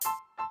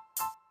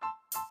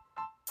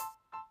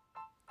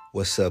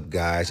What's up,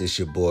 guys? It's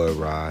your boy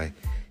Rye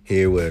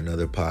here with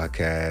another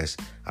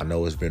podcast. I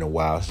know it's been a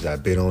while since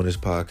I've been on this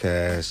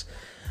podcast.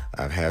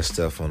 I've had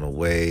stuff on the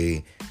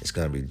way. It's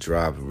gonna be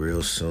dropped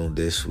real soon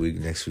this week,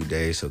 next few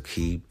days. So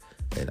keep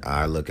an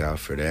eye lookout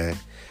for that.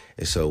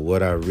 And so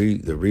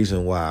the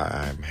reason why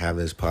I'm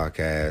having this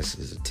podcast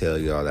is to tell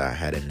y'all that I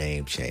had a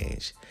name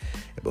change.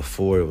 And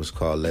before it was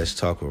called Let's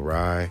Talk with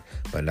Rye,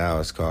 but now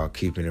it's called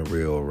Keeping It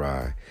Real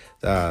Rye.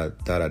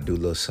 Thought I'd do a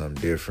little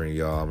something different,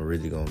 y'all. I'm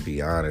really gonna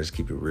be honest,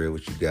 keep it real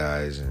with you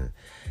guys, and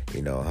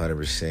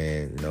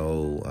 100%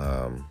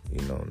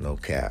 no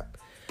cap.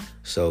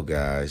 So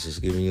guys,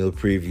 just giving you a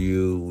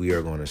preview. We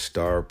are going to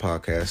start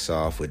podcasts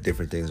off with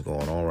different things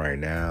going on right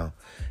now.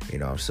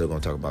 I'm still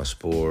going to talk about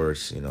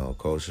sports,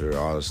 culture,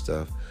 all this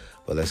stuff.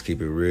 But let's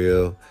keep it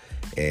real.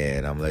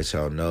 And I'm going to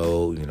let y'all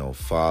know,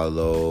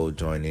 follow,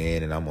 join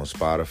in. And I'm on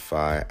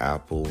Spotify,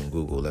 Apple, and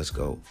Google. Let's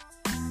go.